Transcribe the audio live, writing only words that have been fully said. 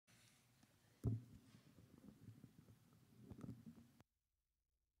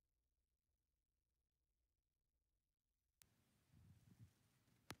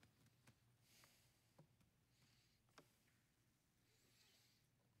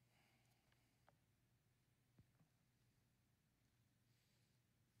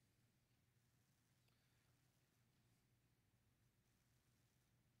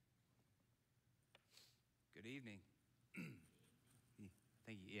Good evening.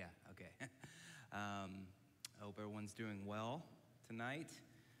 Thank you. Yeah, okay. I hope everyone's doing well tonight.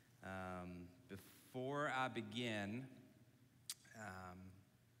 Before I begin,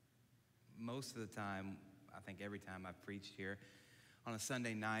 most of the time, I think every time I've preached here on a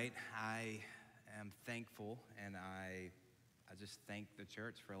Sunday night, I am thankful and I just thank the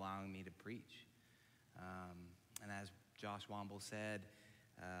church for allowing me to preach. And as Josh Womble said,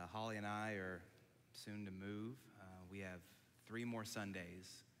 Holly and I are soon to move. We have 3 more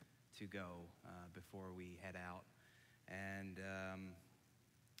Sundays to go before we head out. And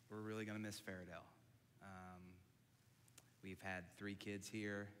we're really going to miss Fairdale. We've had 3 kids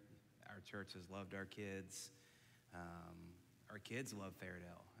here. Our church has loved our kids. Our kids love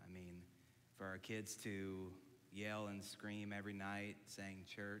Fairdale. I mean, for our kids to yell and scream every night saying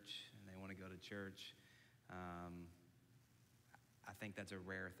church, and they want to go to church, I think that's a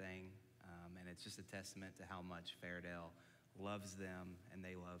rare thing. And it's just a testament to how much Fairdale loves them, and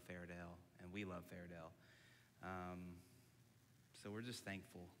they love Fairdale, and we love Fairdale. So we're just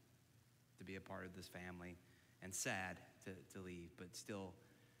thankful to be a part of this family, and sad to leave, but still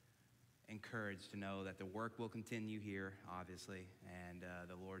encouraged to know that the work will continue here, obviously, and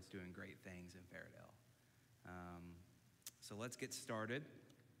the Lord's doing great things in Fairdale. So let's get started.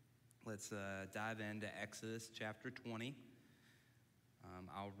 Let's dive into Exodus chapter 20.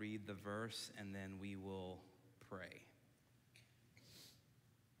 I'll read the verse and then we will pray.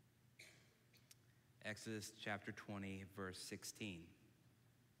 Exodus chapter 20, verse 16.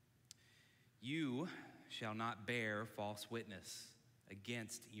 You shall not bear false witness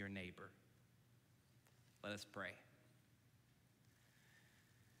against your neighbor. Let us pray.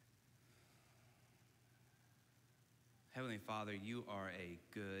 Heavenly Father, you are a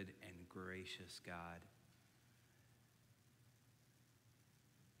good and gracious God.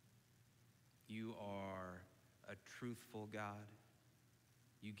 You are a truthful God.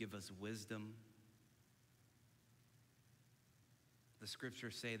 You give us wisdom. The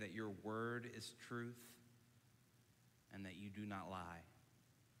scriptures say that your word is truth and that you do not lie.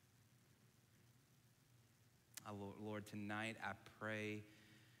 Lord, tonight I pray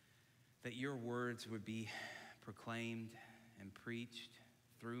that your words would be proclaimed and preached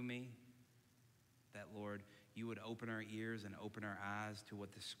through me. That, Lord, you would open our ears and open our eyes to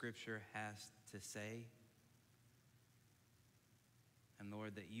what the scripture has to say. And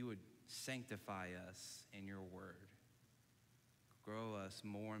Lord, that you would sanctify us in your word. Grow us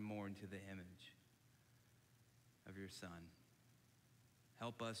more and more into the image of your Son.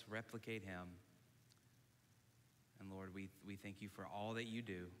 Help us replicate him. And Lord, we thank you for all that you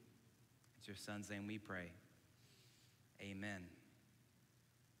do. It's your Son's name we pray. Amen.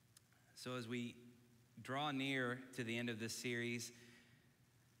 So as we draw near to the end of this series,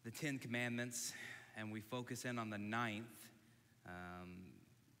 the 10 Commandments, and we focus in on the 9th,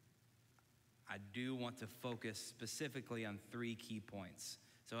 I do want to focus specifically on 3 key points.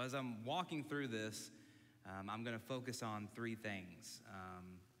 So as I'm walking through this, I'm going to focus on 3 things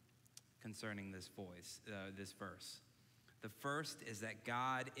concerning this verse. The first is that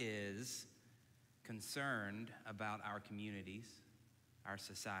God is concerned about our communities, our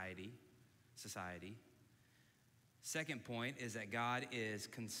society. Second point is that God is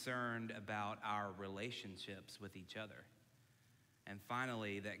concerned about our relationships with each other. And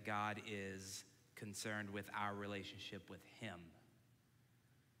finally, that God is concerned with our relationship with him.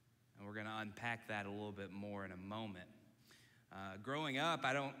 And we're going to unpack that a little bit more in a moment. Growing up,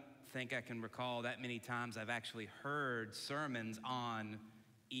 I don't think I can recall that many times I've actually heard sermons on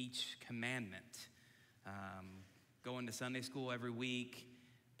each commandment. Going to Sunday school every week,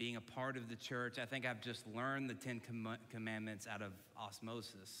 being a part of the church, I think I've just learned the 10 Commandments out of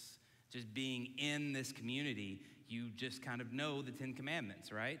osmosis. Just being in this community, you just kind of know the 10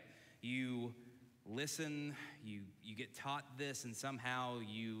 Commandments, right? You listen, you get taught this, and somehow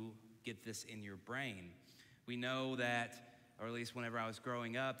you get this in your brain. We know that, or at least whenever I was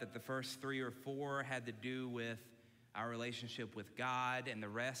growing up, that the first 3 or 4 had to do with our relationship with God, and the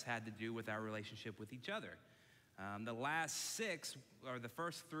rest had to do with our relationship with each other. The last 6, or the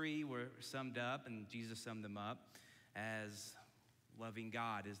first 3 were summed up, and Jesus summed them up as loving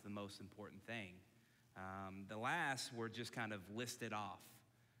God is the most important thing. The last were just kind of listed off.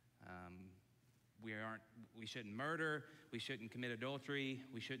 We shouldn't murder, we shouldn't commit adultery,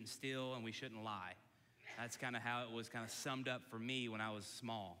 we shouldn't steal, and we shouldn't lie. That's kind of how it was kind of summed up for me when I was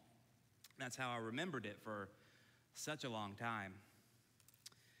small. That's how I remembered it for such a long time.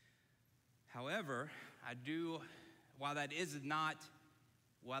 However, while that's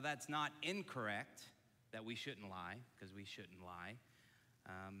not incorrect that we shouldn't lie, because we shouldn't lie,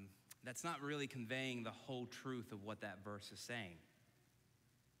 that's not really conveying the whole truth of what that verse is saying.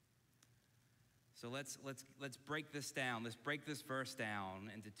 So let's break this down. Let's break this verse down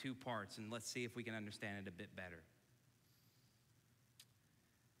into two parts, and let's see if we can understand it a bit better.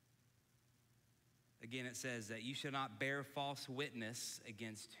 Again, it says that you shall not bear false witness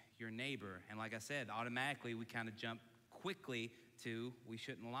against your neighbor. And like I said, automatically we kind of jump quickly to we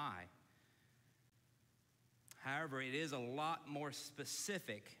shouldn't lie. However, it is a lot more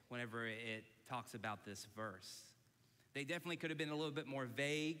specific whenever it talks about this verse. They definitely could have been a little bit more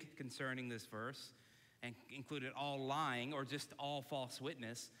vague concerning this verse and included all lying or just all false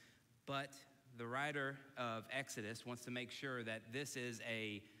witness. But the writer of Exodus wants to make sure that this is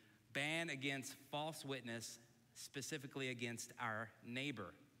a ban against false witness, specifically against our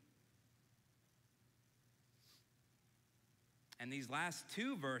neighbor. And these last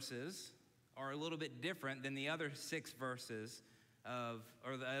two verses are a little bit different than the other 6 verses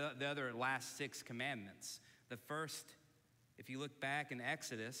or the other last 6 commandments. The first, if you look back in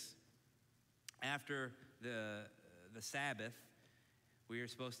Exodus, after the Sabbath, we are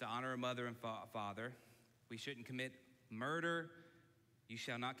supposed to honor our mother and father. We shouldn't commit murder. You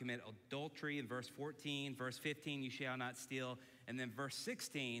shall not commit adultery in verse 14. Verse 15, you shall not steal. And then verse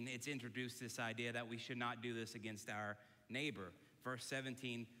 16, it's introduced this idea that we should not do this against our neighbor. Verse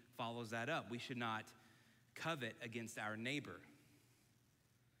 17 follows that up. We should not covet against our neighbor.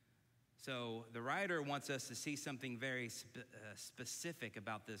 So the writer wants us to see something very specific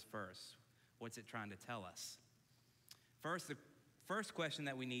about this verse. What's it trying to tell us? First, the first question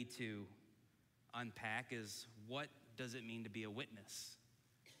that we need to unpack is, what does it mean to be a witness?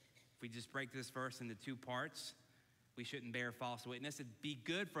 If we just break this verse into 2 parts, we shouldn't bear false witness. It'd be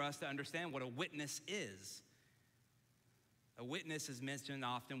good for us to understand what a witness is. A witness is mentioned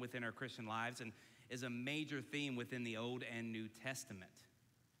often within our Christian lives and is a major theme within the Old and New Testament.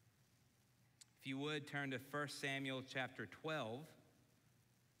 If you would, turn to 1 Samuel chapter 12.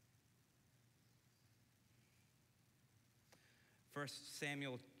 1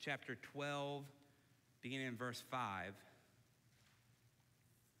 Samuel chapter 12, beginning in verse 5.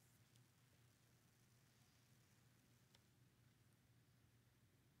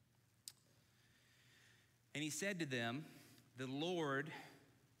 And he said to them, the Lord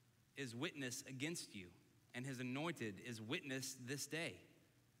is witness against you, and his anointed is witness this day,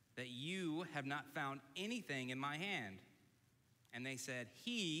 that you have not found anything in my hand. And they said,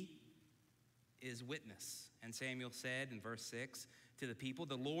 he is witness. And Samuel said in verse 6 to the people,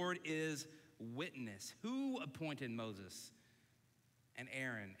 the Lord is witness, who appointed Moses and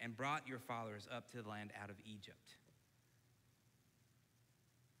Aaron and brought your fathers up to the land out of Egypt.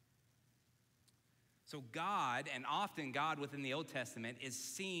 So God, and often God within the Old Testament, is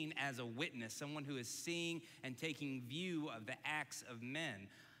seen as a witness, someone who is seeing and taking view of the acts of men.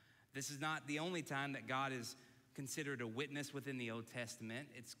 This is not the only time that God is considered a witness within the Old Testament.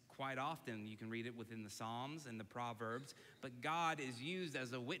 It's quite often, you can read it within the Psalms and the Proverbs, but God is used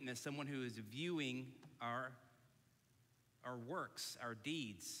as a witness, someone who is viewing our works, our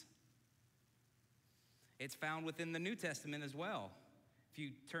deeds. It's found within the New Testament as well. If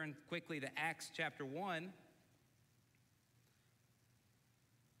you turn quickly to Acts chapter 1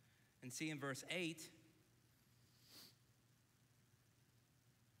 and see in verse 8,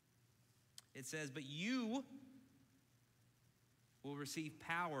 it says, but you will receive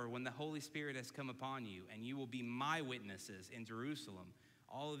power when the Holy Spirit has come upon you, and you will be my witnesses in Jerusalem,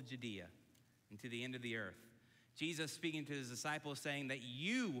 all of Judea, and to the end of the earth. Jesus speaking to his disciples saying that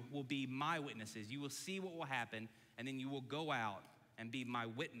you will be my witnesses. You will see what will happen, and then you will go out and be my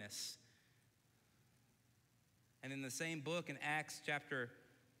witness. And in the same book, in Acts chapter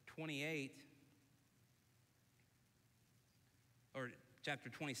 28, or chapter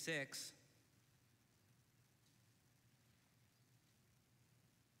 26,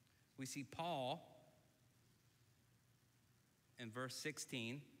 we see Paul in verse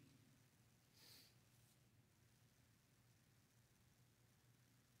 16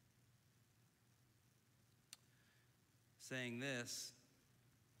 saying this.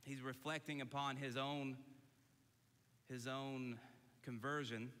 He's reflecting upon his own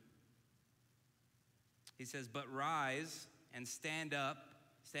conversion. He says, but rise and stand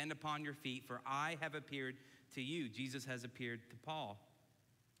upon your feet, for I have appeared to you. Jesus has appeared to Paul.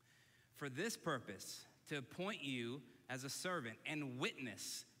 For this purpose, to appoint you as a servant and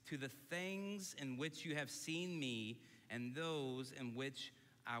witness to the things in which you have seen me and those in which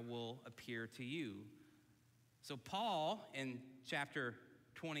I will appear to you. So Paul, in chapter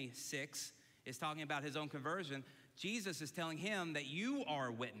 26, is talking about his own conversion. Jesus is telling him that you are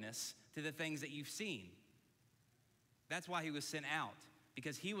a witness to the things that you've seen. That's why he was sent out,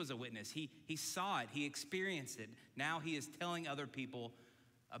 because he was a witness. He saw it, he experienced it. Now he is telling other people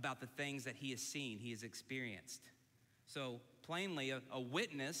about the things that he has seen, he has experienced. So plainly, a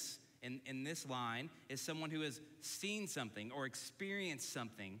witness in this line is someone who has seen something or experienced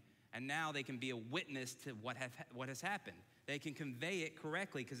something, and now they can be a witness to what has happened. They can convey it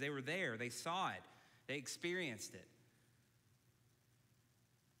correctly because they were there, they saw it, they experienced it.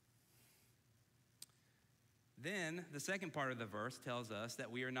 Then the second part of the verse tells us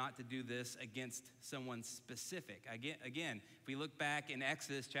that we are not to do this against someone specific. Again, if we look back in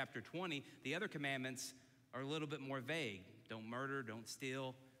Exodus chapter 20, the other commandments are a little bit more vague. Don't murder, don't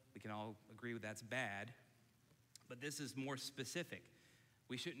steal. We can all agree with that's bad. But this is more specific.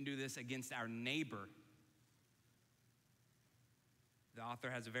 We shouldn't do this against our neighbor. The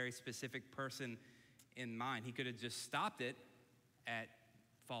author has a very specific person in mind. He could have just stopped it at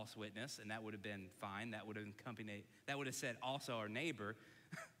false witness, and that would have been fine. That would have said also our neighbor.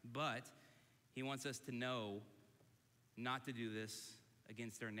 But he wants us to know not to do this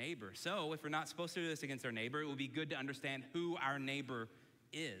against our neighbor. So if we're not supposed to do this against our neighbor, it would be good to understand who our neighbor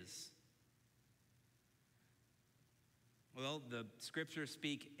is. Well, the scriptures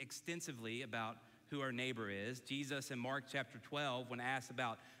speak extensively about who our neighbor is. Jesus in Mark chapter 12, when asked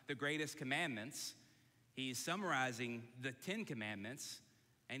about the greatest commandments, he's summarizing the 10 commandments,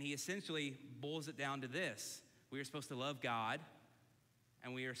 and he essentially boils it down to this. We are supposed to love God,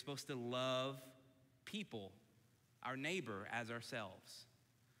 and we are supposed to love people, our neighbor, as ourselves.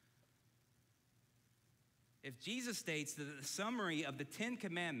 If Jesus states that the summary of the 10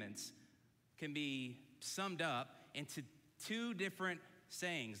 commandments can be summed up into two different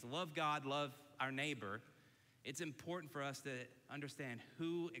sayings, love God, love our neighbor, it's important for us to understand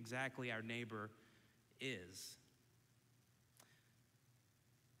who exactly our neighbor is.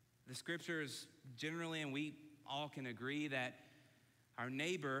 The scriptures generally, and we all can agree, that our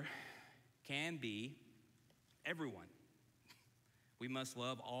neighbor can be everyone. We must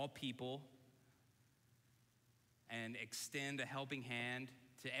love all people and extend a helping hand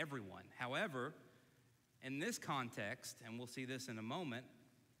to everyone. However, in this context, and we'll see this in a moment,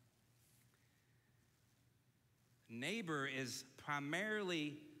 neighbor is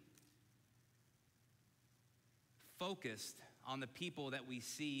primarily focused on the people that we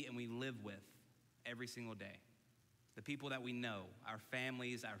see and we live with every single day. The people that we know, our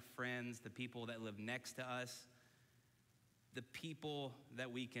families, our friends, the people that live next to us, the people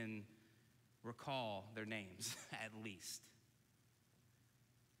that we can recall their names at least.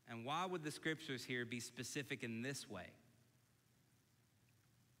 And why would the scriptures here be specific in this way?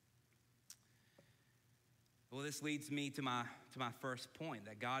 Well, this leads me to my first point,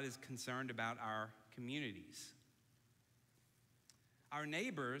 that God is concerned about our communities. Our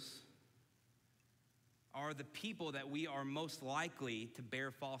neighbors are the people that we are most likely to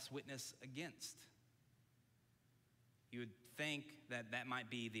bear false witness against. You would think that that might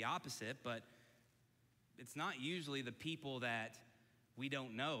be the opposite, but it's not usually the people that we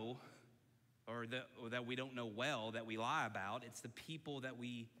don't know or that we don't know well that we lie about. It's the people that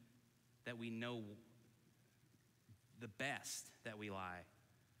we know the best that we lie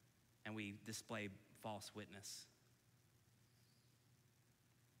and we display false witness.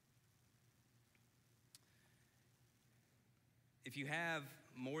 If you have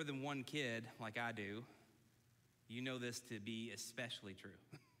more than one kid, like I do, you know this to be especially true.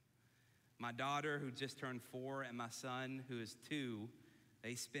 My daughter, who just turned 4, and my son, who is 2,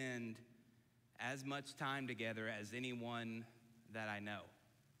 they spend as much time together as anyone that I know.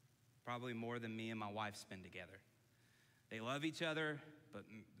 Probably more than me and my wife spend together. They love each other, but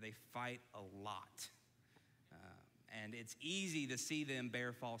they fight a lot. And it's easy to see them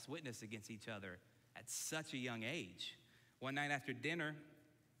bear false witness against each other at such a young age. One night after dinner,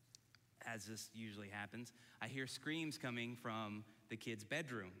 as this usually happens, I hear screams coming from the kids'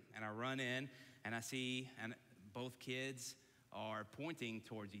 bedroom. And I run in, and I see both kids are pointing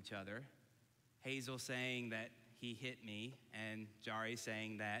towards each other. Hazel saying that he hit me, and Jari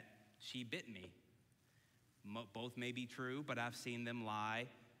saying that she bit me. Both may be true, but I've seen them lie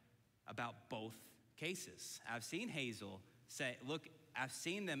about both cases. I've seen Hazel say, I've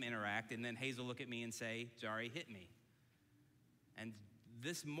seen them interact, and then Hazel look at me and say, Jari hit me. And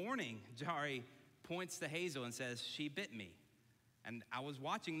this morning, Jari points to Hazel and says, she bit me. And I was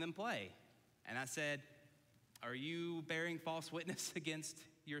watching them play. And I said, are you bearing false witness against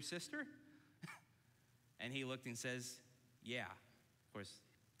your sister? And he looked and says, yeah. Of course,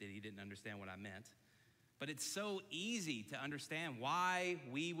 he didn't understand what I meant. But it's so easy to understand why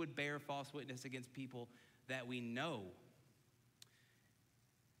we would bear false witness against people that we know.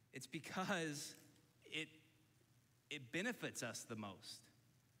 It's because it benefits us the most.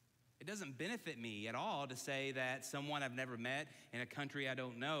 It doesn't benefit me at all to say that someone I've never met in a country I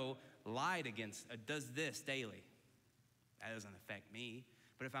don't know lied against, does this daily. That doesn't affect me.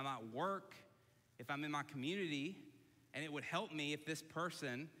 But if I'm at work, if I'm in my community, and it would help me if this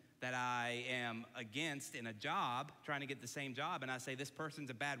person that I am against in a job, trying to get the same job, and I say this person's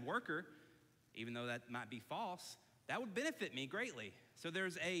a bad worker, even though that might be false, that would benefit me greatly. So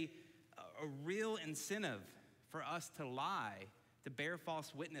there's a real incentive for us to lie, to bear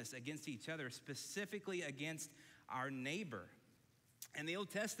false witness against each other, specifically against our neighbor. And the Old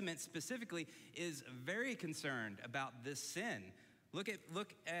Testament specifically is very concerned about this sin. Look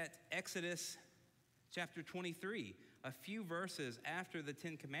at Exodus chapter 23, a few verses after the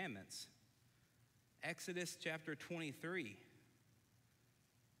 10 Commandments. Exodus chapter 23.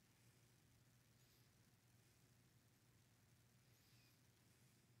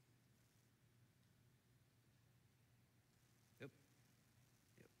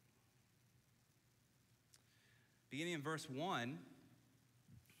 Beginning in verse 1,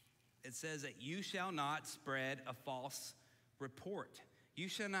 it says that you shall not spread a false report. You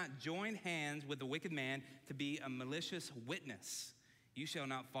shall not join hands with the wicked man to be a malicious witness. You shall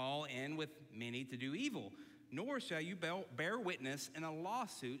not fall in with many to do evil, nor shall you bear witness in a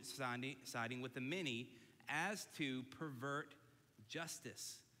lawsuit siding with the many as to pervert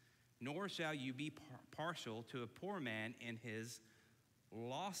justice. Nor shall you be partial to a poor man in his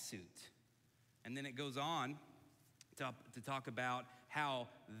lawsuit. And then it goes on to talk about how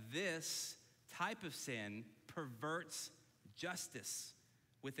this type of sin perverts justice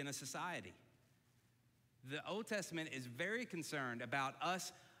within a society. The Old Testament is very concerned about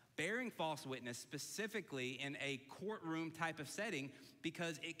us bearing false witness, specifically in a courtroom type of setting,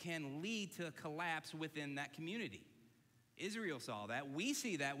 because it can lead to a collapse within that community. Israel saw that. We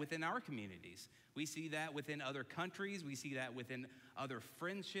see that within our communities. We see that within other countries. We see that within other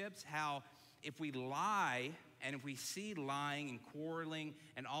friendships, how if we lie and if we see lying and quarreling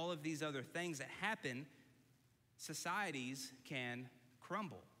and all of these other things that happen, societies can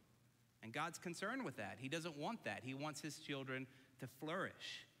crumble. And God's concerned with that. He doesn't want that. He wants his children to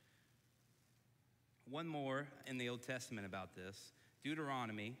flourish. One more in the Old Testament about this,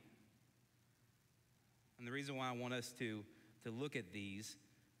 Deuteronomy. And the reason why I want us to look at these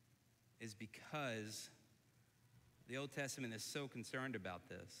is because the Old Testament is so concerned about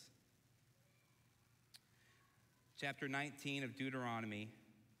this. Chapter 19 of Deuteronomy,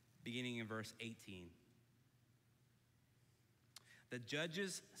 beginning in verse 18. The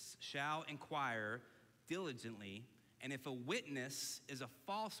judges shall inquire diligently, and if a witness is a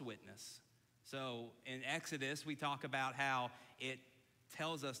false witness. So in Exodus, we talk about how it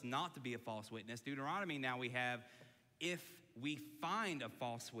tells us not to be a false witness. Deuteronomy, now we have, if we find a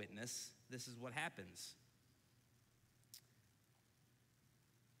false witness, this is what happens.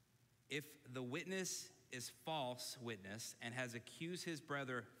 If the witness is false witness and has accused his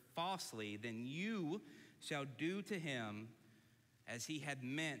brother falsely, then you shall do to him as he had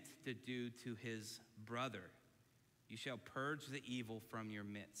meant to do to his brother. You shall purge the evil from your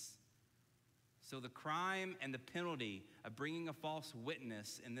midst. So the crime and the penalty of bringing a false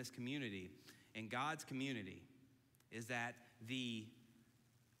witness in this community, in God's community, is that the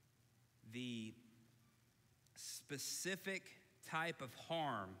specific type of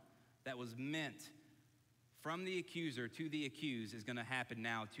harm that was meant from the accuser to the accused is going to happen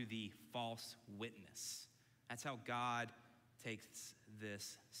now to the false witness. That's how God takes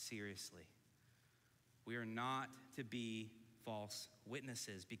this seriously. We are not to be false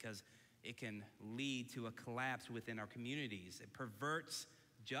witnesses because it can lead to a collapse within our communities. It perverts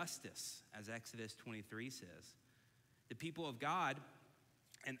justice, as Exodus 23 says. The people of God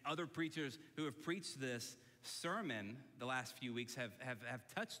and other preachers who have preached this sermon the last few weeks have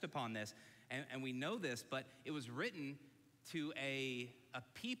touched upon this, and we know this, but it was written to a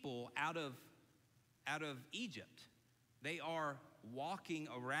people out of Egypt. They are walking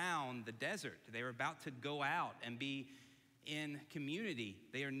around the desert. They are about to go out and be in community.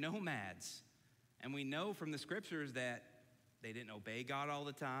 They are nomads. And we know from the scriptures that they didn't obey God all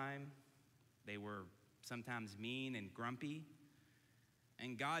the time. They were sometimes mean and grumpy.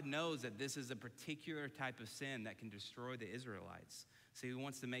 And God knows that this is a particular type of sin that can destroy the Israelites. So he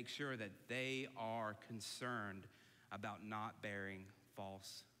wants to make sure that they are concerned about not bearing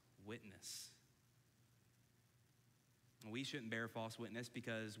false witness. We shouldn't bear false witness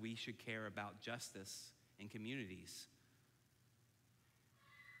because we should care about justice in communities.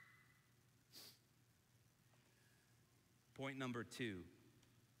 Point number 2,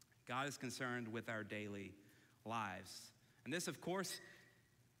 God is concerned with our daily lives. And this, of course,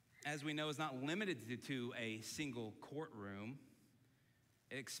 as we know, is not limited to a single courtroom.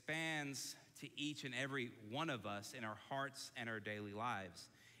 It expands to each and every one of us in our hearts and our daily lives.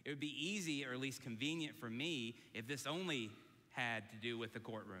 It would be easy, or at least convenient for me, if this only had to do with the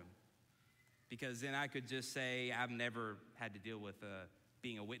courtroom. Because then I could just say, I've never had to deal with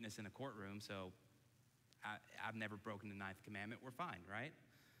being a witness in a courtroom, so I've never broken the ninth commandment. We're fine, right?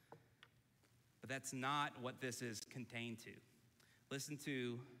 But that's not what this is contained to. Listen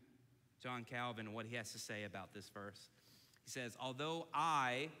to John Calvin and what he has to say about this verse. He says, although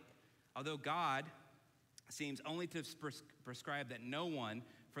God seems only to prescribe that no one,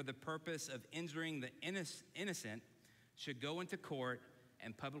 for the purpose of injuring the innocent, should go into court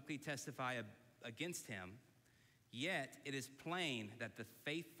and publicly testify against him, yet it is plain that the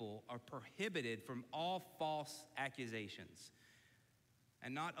faithful are prohibited from all false accusations,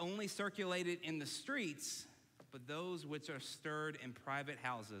 and not only circulated in the streets, but those which are stirred in private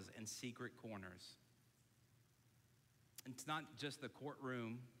houses and secret corners. It's not just the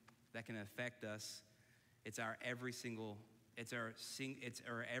courtroom that can affect us. It's our everyday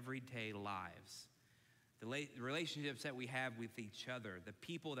lives. The relationships that we have with each other, the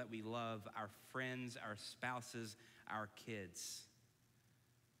people that we love, our friends, our spouses, our kids.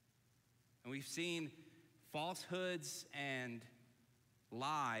 And we've seen falsehoods and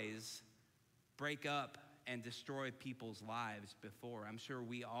lies break up and destroy people's lives before. I'm sure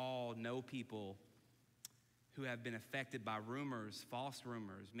we all know people who have been affected by rumors, false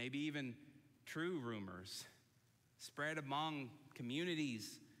rumors, maybe even true rumors, spread among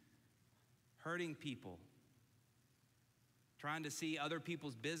communities, hurting people, trying to see other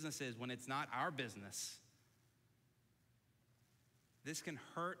people's businesses when it's not our business. This can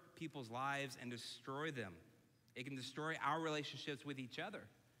hurt people's lives and destroy them. It can destroy our relationships with each other,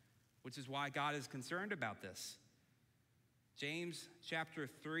 which is why God is concerned about this. James chapter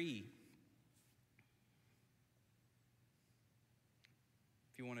 3.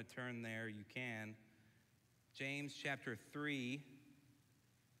 If you want to turn there, you can. James chapter 3,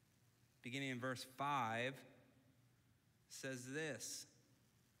 beginning in verse 5, says this.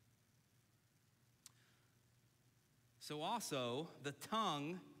 So also, the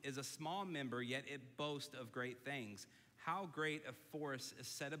tongue is a small member, yet it boasts of great things. How great a forest is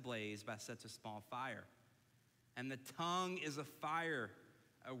set ablaze by such a small fire. And the tongue is a fire,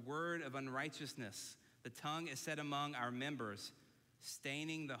 a word of unrighteousness. The tongue is set among our members,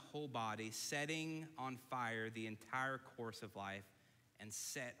 staining the whole body, setting on fire the entire course of life, and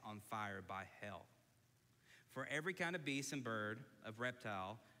set on fire by hell. For every kind of beast and bird, of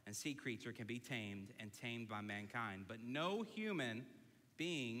reptile and sea creature can be tamed and tamed by mankind, but no human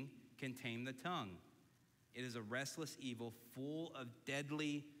being can tame the tongue. It is a restless evil full of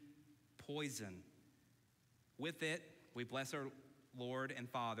deadly poison. With it, we bless our Lord and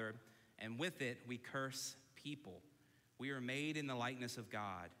Father, and with it, we curse people. We are made in the likeness of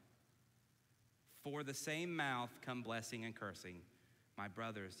God. For the same mouth come blessing and cursing. My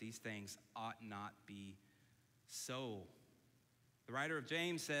brothers, these things ought not be so. The writer of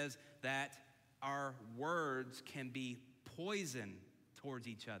James says that our words can be poison towards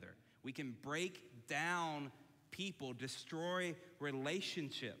each other. We can break down people, destroy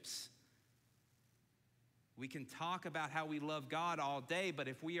relationships. We can talk about how we love God all day, but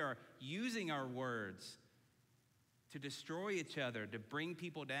if we are using our words to destroy each other, to bring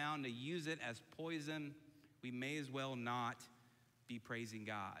people down, to use it as poison, we may as well not be praising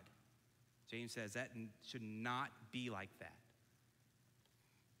God. James says that should not be like that.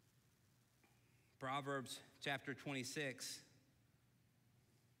 Proverbs chapter 26.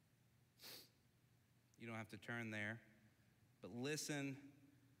 You don't have to turn there, but listen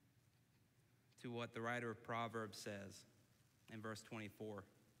to what the writer of Proverbs says in verse 24.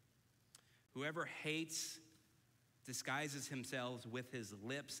 Whoever hates disguises himself with his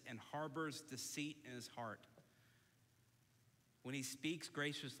lips and harbors deceit in his heart. When he speaks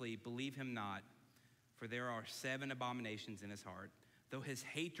graciously, believe him not, for there are 7 abominations in his heart. Though his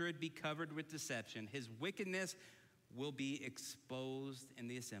hatred be covered with deception, his wickedness will be exposed in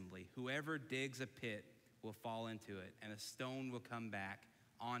the assembly. Whoever digs a pit will fall into it, and a stone will come back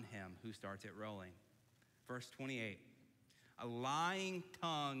on him who starts it rolling. Verse 28, a lying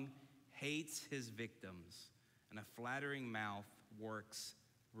tongue hates his victims, and a flattering mouth works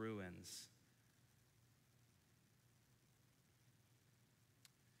ruins.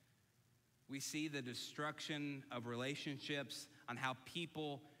 We see the destruction of relationships, on how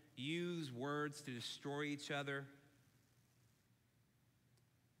people use words to destroy each other.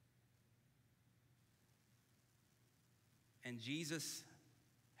 And Jesus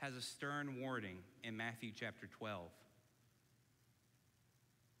has a stern warning in Matthew chapter 12.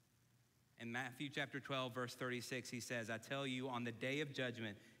 In Matthew chapter 12, verse 36, he says, I tell you, on the day of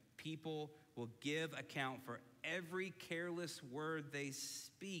judgment, people will give account for every careless word they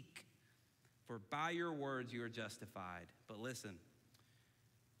speak. For by your words you are justified. But listen,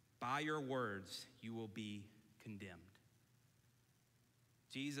 by your words you will be condemned.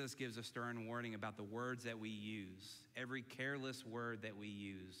 Jesus gives a stern warning about the words that we use. Every careless word that we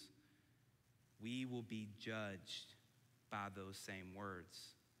use, we will be judged by those same words.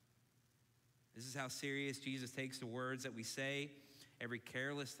 This is how serious Jesus takes the words that we say. Every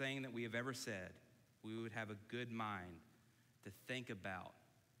careless thing that we have ever said, we would have a good mind to think about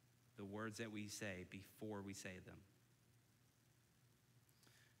the words that we say before we say them.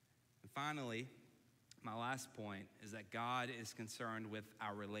 And finally, my last point is that God is concerned with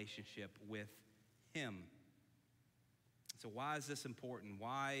our relationship with Him. So why is this important?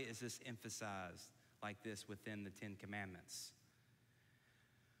 Why is this emphasized like this within the Ten Commandments?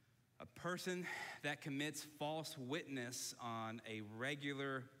 A person that commits false witness on a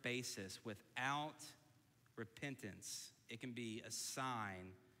regular basis without repentance, it can be a sign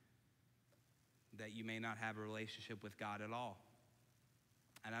that you may not have a relationship with God at all.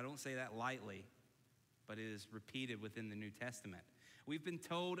 And I don't say that lightly, but it is repeated within the New Testament. We've been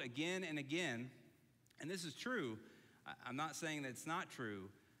told again and again, and this is true, I'm not saying that it's not true,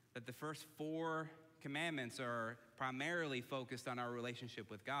 that the first 4 commandments are primarily focused on our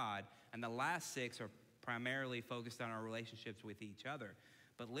relationship with God, and the last 6 are primarily focused on our relationships with each other.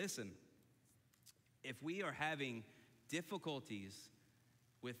 But listen, if we are having difficulties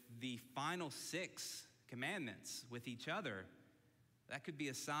with the final 6 commandments with each other, that could be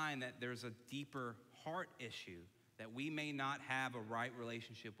a sign that there's a deeper heart issue, that we may not have a right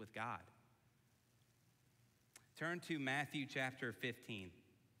relationship with God. Turn to Matthew chapter 15.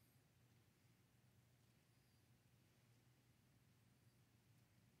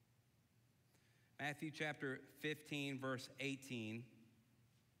 Matthew chapter 15, verse 18.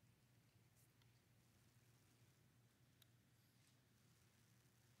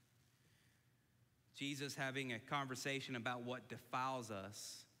 Jesus, having a conversation about what defiles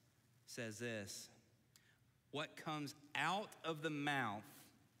us, says this: what comes out of the mouth,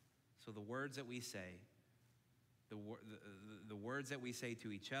 so the words that we say, the words that we say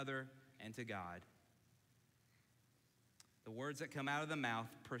to each other and to God, the words that come out of the mouth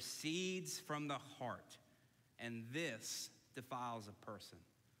proceeds from the heart, and this defiles a person.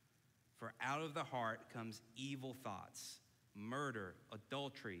 For out of the heart comes evil thoughts, murder,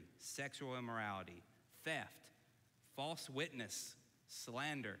 adultery, sexual immorality, theft, false witness,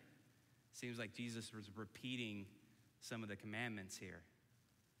 slander. Seems like Jesus was repeating some of the commandments here.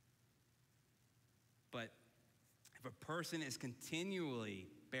 But if a person is continually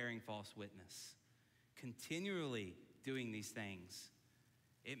bearing false witness, continually doing these things,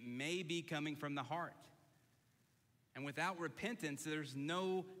 it may be coming from the heart. And without repentance, there's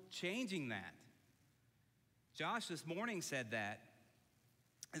no changing that. Josh this morning said that,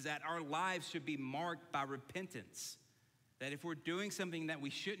 is that our lives should be marked by repentance. That if we're doing something that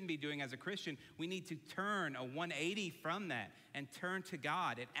we shouldn't be doing as a Christian, we need to turn a 180 from that and turn to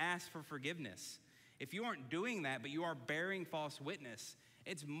God and ask for forgiveness. If you aren't doing that, but you are bearing false witness,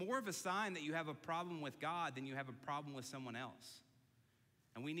 it's more of a sign that you have a problem with God than you have a problem with someone else.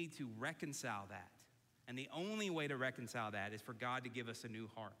 And we need to reconcile that. And the only way to reconcile that is for God to give us a new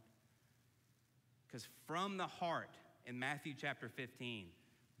heart. Because from the heart, in Matthew chapter 15,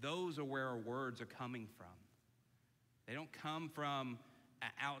 those are where our words are coming from. They don't come from an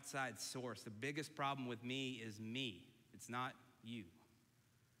outside source. The biggest problem with me is me. It's not you.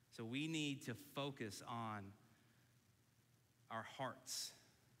 So we need to focus on our hearts.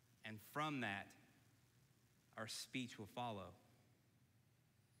 And from that, our speech will follow.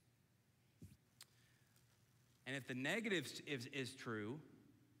 And if the negative is true,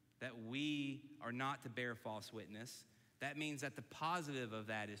 that we are not to bear false witness, that means that the positive of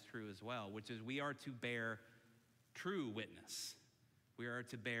that is true as well, which is we are to bear true witness. We are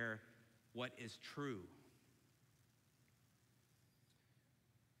to bear what is true.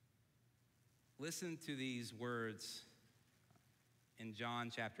 Listen to these words in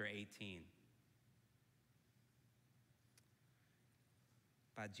John chapter 18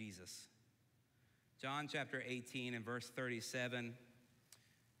 by Jesus. John chapter 18 and verse 37.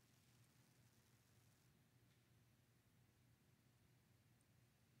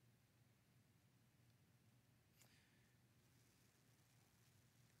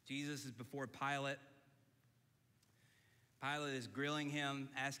 Jesus is before Pilate. Pilate is grilling him,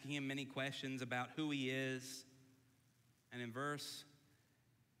 asking him many questions about who he is. And in verse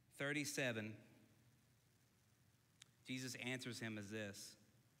 37, Jesus answers him as this: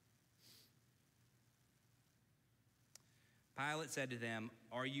 Pilate said to them,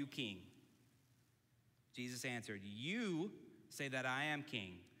 "Are you king?" Jesus answered, "You say that I am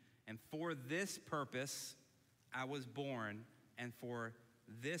king, and for this purpose I was born, and for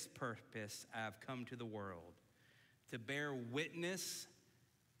this purpose I have come to the world, to bear witness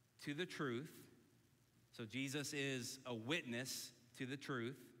to the truth." So Jesus is a witness to the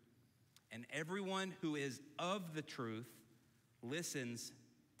truth. "And everyone who is of the truth listens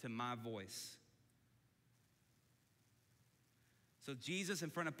to my voice." So Jesus,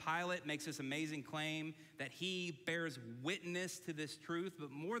 in front of Pilate, makes this amazing claim that he bears witness to this truth, but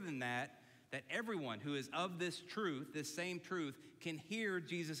more than that, that everyone who is of this truth, this same truth, can hear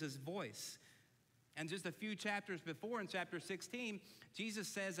Jesus' voice. And just a few chapters before, in chapter 16, Jesus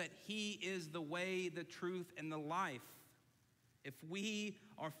says that he is the way, the truth, and the life. If we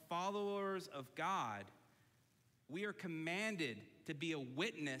are followers of God, we are commanded to be a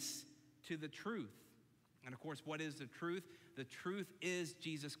witness to the truth. And of course, what is the truth? The truth is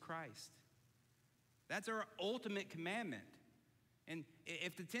Jesus Christ. That's our ultimate commandment. And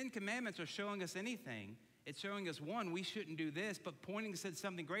if the 10 Commandments are showing us anything, it's showing us, one, we shouldn't do this, but pointing us at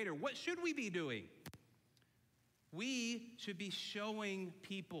something greater. What should we be doing? We should be showing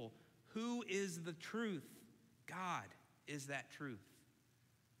people who is the truth. God is that truth.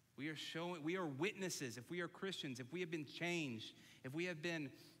 We are witnesses. If we are Christians, if we have been changed, if we have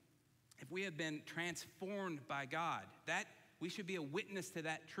been transformed by God, that we should be a witness to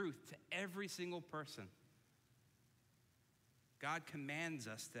that truth to every single person. God commands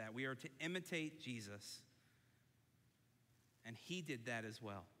us that we are to imitate Jesus, and he did that as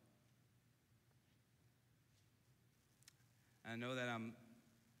well. I know that I'm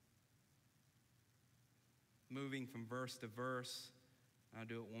moving from verse to verse. I'll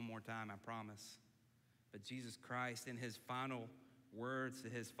do it one more time, I promise. But Jesus Christ, in his final words to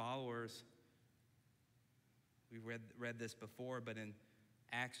his followers, we read this before, but in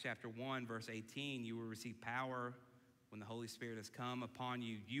Acts chapter 1, verse 18, "You will receive power when the Holy Spirit has come upon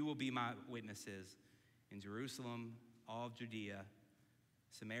you. You will be my witnesses in Jerusalem, all of Judea,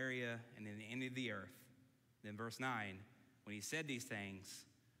 Samaria, and in the end of the earth." Then verse 9, when he said these things,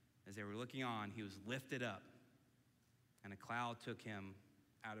 as they were looking on, he was lifted up, and a cloud took him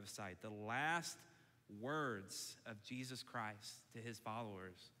out of sight. The last words of Jesus Christ to his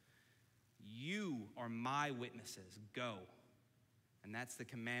followers: "You are my witnesses, go." And that's the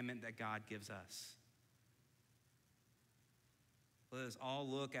commandment that God gives us. Let us all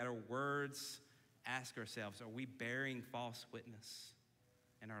look at our words, ask ourselves, are we bearing false witness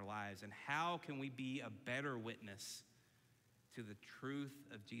in our lives? And how can we be a better witness to the truth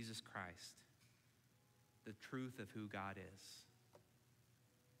of Jesus Christ, the truth of who God is?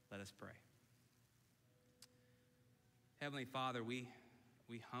 Let us pray. Heavenly Father, we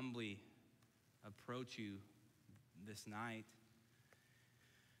humbly approach you this night,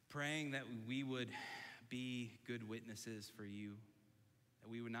 praying that we would be good witnesses for you, that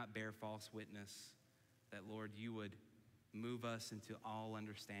we would not bear false witness, that, Lord, you would move us into all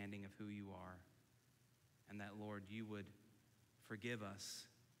understanding of who you are, and that, Lord, you would forgive us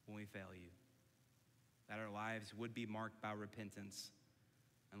when we fail you, that our lives would be marked by repentance,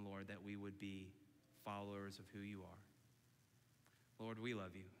 and, Lord, that we would be followers of who you are. Lord, we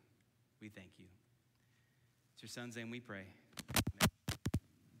love you. We thank you. It's your son's name we pray.